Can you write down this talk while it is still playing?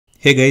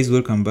Hey guys,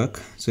 welcome back.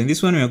 So in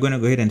this one, we are going to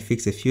go ahead and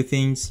fix a few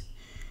things.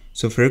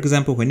 So for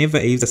example, whenever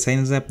a user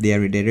signs up, they are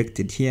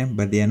redirected here,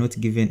 but they are not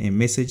given a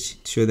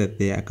message to show that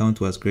their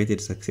account was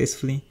created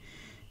successfully.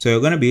 So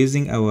we're going to be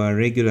using our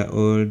regular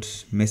old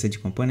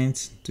message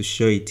components to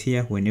show it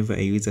here whenever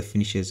a user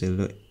finishes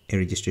a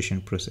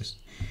registration process.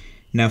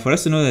 Now for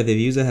us to know that the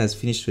user has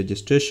finished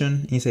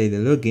registration inside the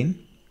login,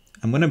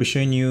 I'm going to be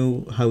showing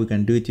you how we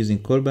can do it using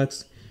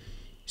callbacks.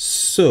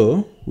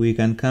 So we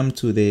can come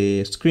to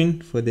the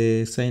screen for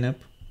the sign up,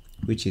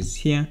 which is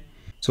here.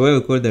 So where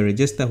we call the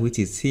register, which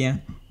is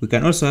here. We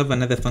can also have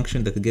another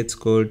function that gets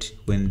called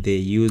when the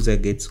user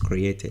gets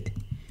created.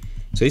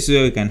 So this is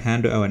where we can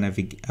handle our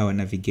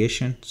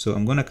navigation. So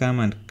I'm going to come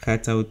and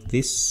cut out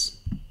this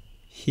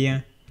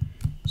here.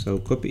 So I'll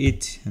copy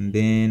it and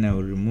then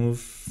I'll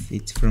remove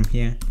it from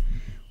here.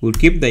 We'll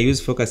keep the use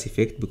focus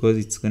effect because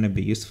it's going to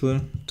be useful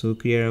to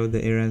clear out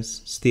the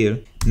errors still.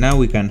 Now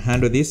we can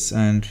handle this,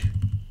 and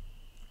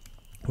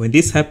when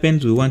this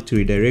happens, we want to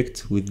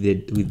redirect with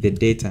the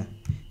data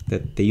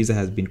that the user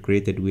has been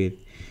created with.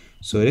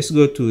 So let's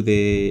go to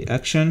the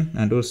action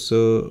and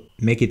also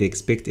make it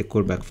expect a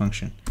callback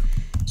function.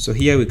 So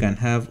here we can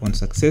have on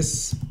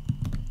success.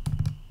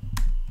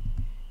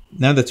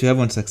 Now that we have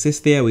on success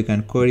there, we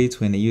can call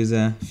it when the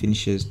user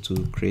finishes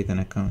to create an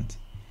account.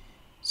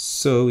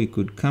 So we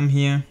could come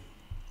here,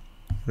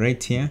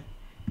 right here,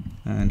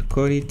 and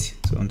call it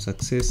so on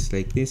success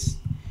like this.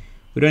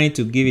 We don't need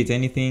to give it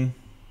anything.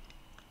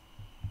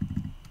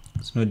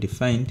 It's not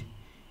defined.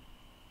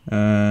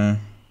 Oh,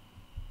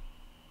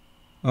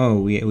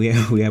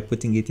 we are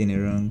putting it in a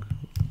wrong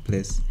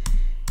place.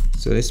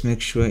 So let's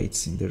make sure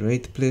it's in the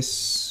right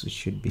place. It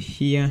should be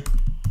here.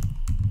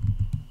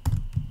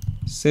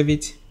 Save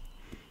it.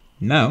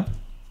 Now,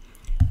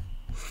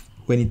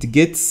 when it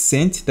gets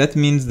sent, that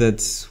means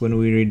that when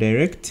we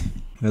redirect,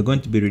 we're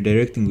going to be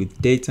redirecting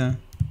with data.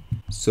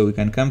 So we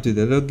can come to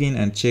the login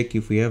and check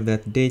if we have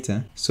that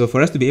data. So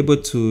for us to be able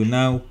to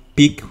now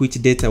pick which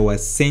data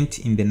was sent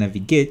in the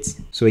navigate,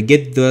 so we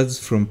get those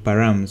from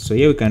params. So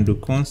here we can do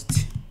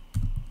const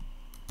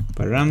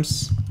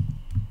params.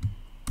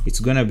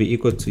 It's gonna be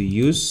equal to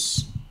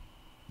use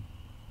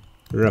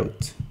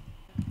route.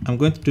 I'm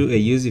going to do a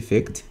use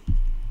effect.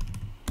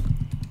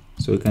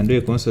 So we can do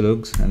a console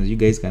logs and you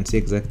guys can see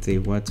exactly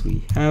what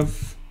we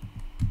have.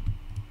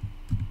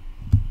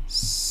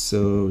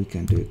 So we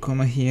can do a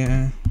comma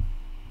here.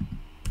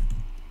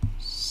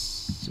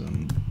 So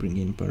bring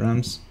in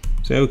params.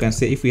 So here we can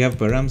say if we have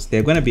params,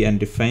 they're going to be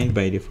undefined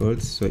by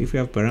default. So if we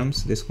have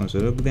params, let's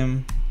console log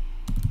them.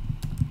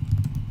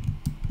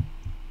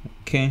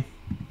 Okay.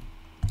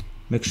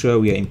 Make sure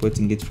we are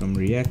importing it from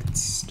React.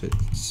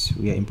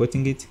 We are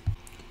importing it.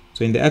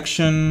 So in the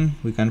action,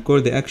 we can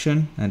call the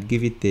action and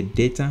give it the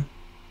data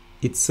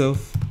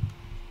itself.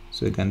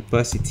 So we can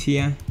pass it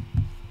here.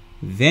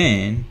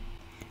 Then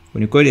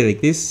when you call it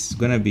like this, it's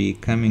going to be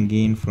coming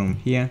in from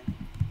here.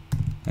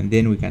 And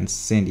then we can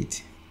send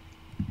it.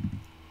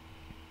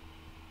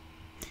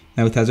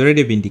 Now it has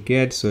already been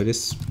declared, so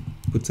let's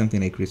put something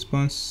like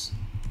response.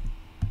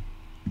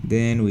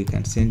 Then we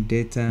can send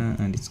data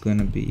and it's going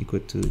to be equal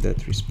to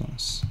that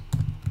response.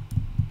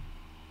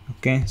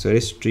 Okay, so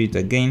let's do it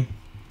again.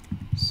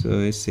 So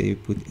let's say we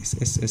put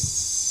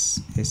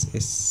sss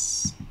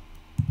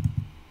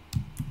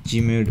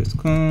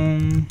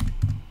gmail.com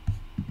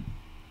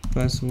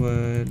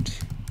password,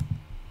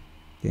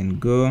 then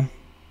go.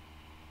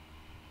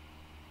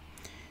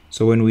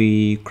 So when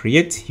we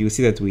create, you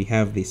see that we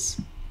have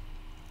this.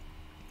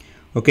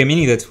 Okay,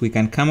 meaning that we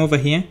can come over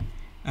here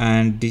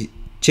and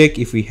check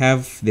if we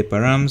have the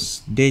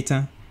params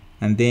data,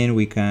 and then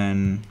we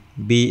can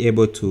be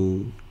able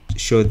to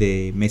show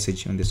the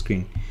message on the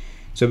screen.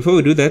 So before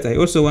we do that, I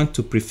also want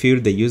to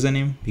prefill the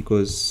username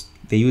because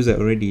the user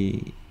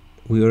we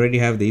already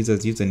have the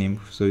user's username,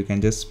 so we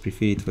can just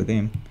prefill it for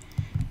them.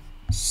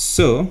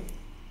 So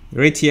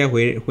right here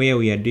where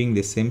we are doing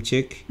the same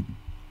check,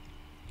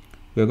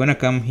 we're gonna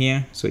come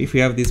here. So if we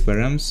have these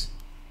params,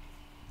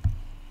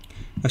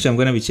 actually I'm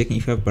gonna be checking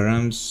if we have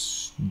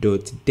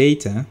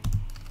params.data.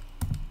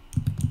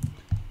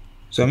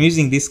 So I'm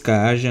using this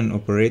coercion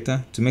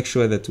operator to make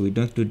sure that we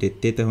don't do the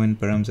data when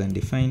params are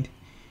undefined.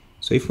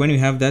 So if when we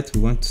have that,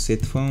 we want to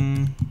set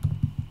form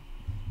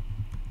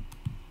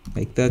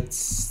like that,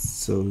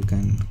 so we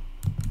can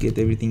get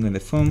everything on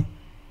the form.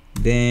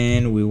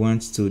 Then we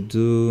want to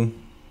do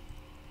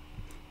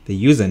the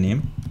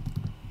username.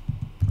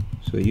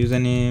 So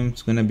username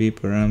is gonna be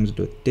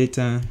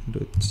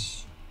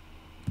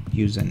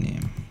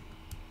params.data.username,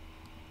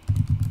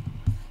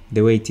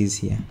 the way it is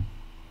here.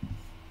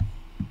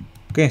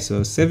 Okay,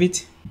 so save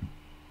it.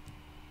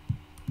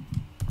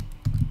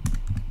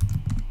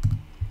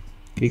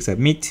 Click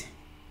submit.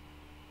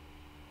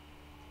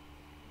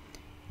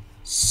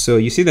 So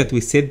you see that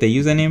we set the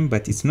username,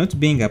 but it's not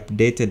being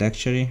updated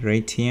actually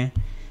right here.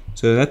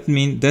 So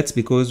that's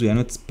because we are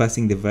not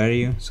passing the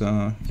value.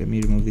 So let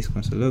me remove this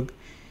console log.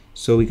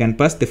 So we can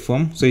pass the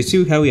form. So you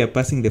see how we are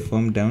passing the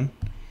form down.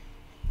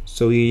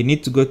 So we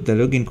need to go to the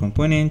login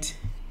component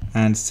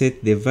and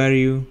set the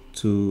value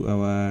to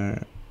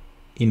our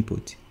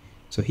input.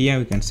 So here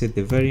we can set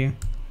the value.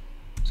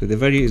 So the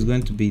value is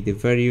going to be the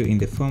value in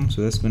the form,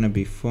 so that's going to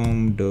be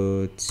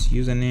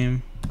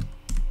form.username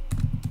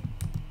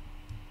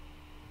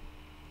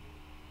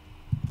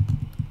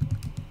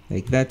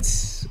like that,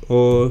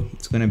 or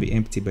it's going to be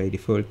empty by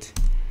default,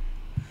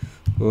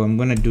 or I'm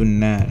going to do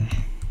null.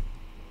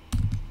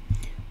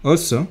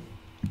 Also,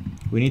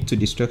 we need to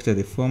destructure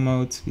the form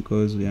out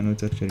because we are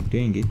not actually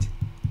doing it.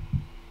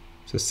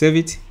 So save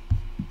it.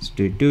 So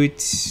to do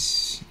it,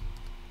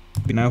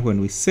 now when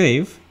we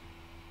save,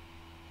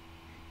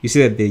 you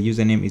see that the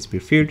username is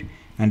prefilled,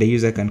 and the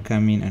user can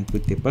come in and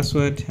put the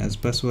password as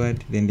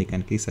password, then they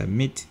can click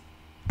submit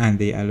and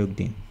they are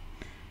logged in.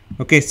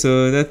 Okay,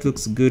 so that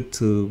looks good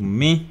to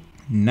me.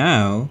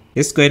 Now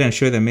let's go ahead and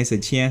show the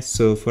message here.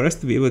 So for us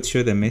to be able to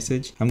show the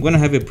message, I'm going to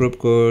have a prop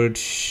called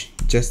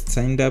just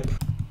signed up.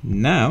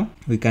 Now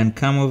we can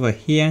come over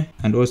here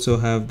and also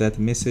have that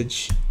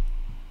message.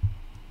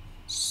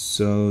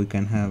 So we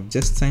can have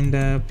just signed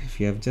up. If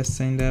you have just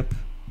signed up,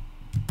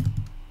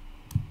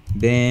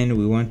 then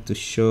we want to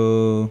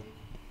show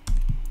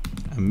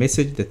a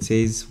message that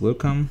says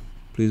welcome,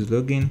 please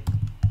log in.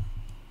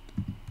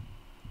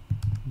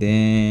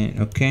 Then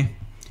okay,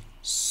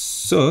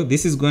 so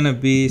this is gonna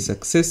be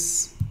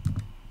success.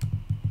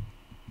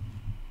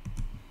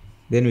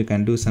 Then we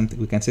can do something,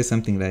 we can say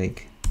something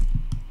like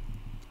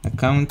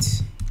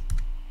account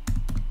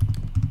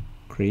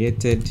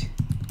created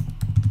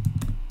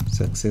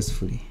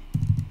successfully,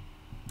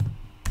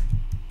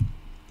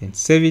 then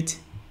save it.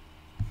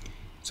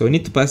 So we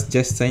need to pass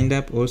just signed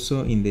up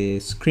also in the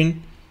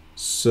screen,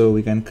 so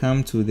we can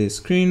come to the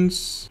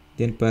screens,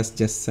 then pass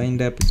just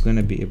signed up. It's going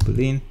to be a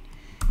boolean,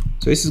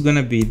 so this is going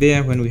to be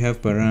there when we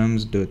have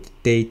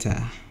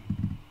params.data.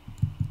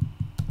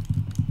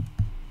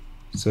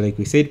 So like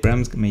we said,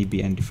 params may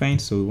be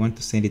undefined, so we want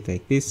to send it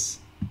like this.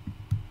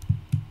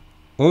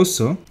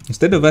 Also,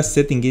 instead of us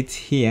setting it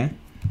here,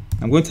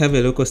 I'm going to have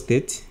a local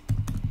state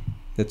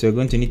that we're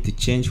going to need to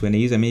change when a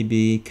user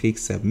maybe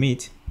clicks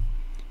submit.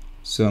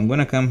 So I'm going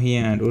to come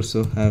here and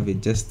also have a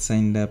just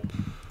signed up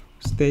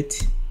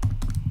state,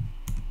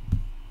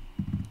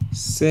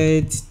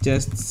 set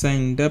just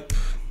signed up.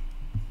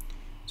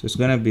 So it's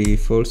going to be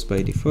false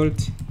by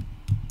default.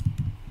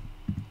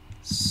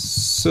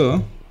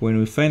 So when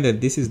we find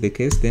that this is the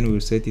case, then we'll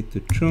set it to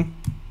true.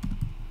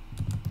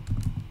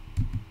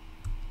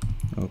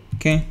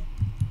 Okay.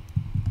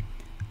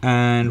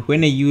 And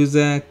when a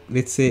user,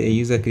 let's say a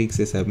user clicks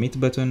a submit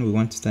button, we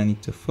want to turn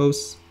it to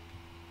false,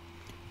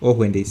 or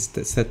when they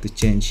start to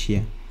change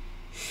here.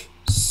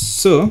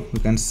 So we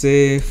can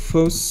say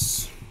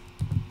false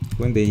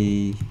when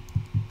they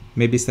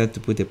maybe start to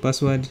put a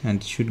password,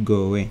 and it should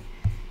go away.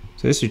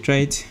 So let's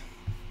retry it.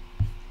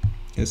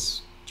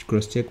 Let's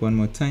cross check one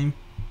more time.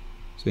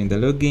 So in the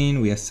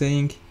login, we are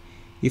saying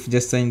if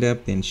just signed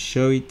up, then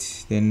show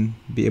it, then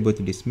be able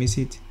to dismiss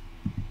it.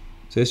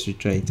 So let's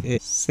retry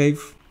it.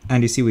 Save,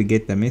 and you see we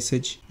get the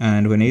message,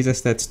 and when a user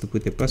starts to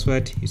put a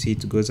password, you see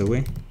it goes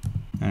away.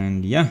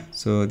 And yeah,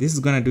 so this is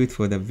gonna do it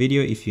for the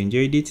video. If you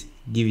enjoyed it,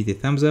 give it a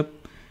thumbs up.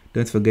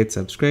 Don't forget to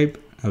subscribe.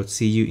 I'll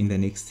see you in the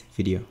next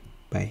video.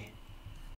 Bye.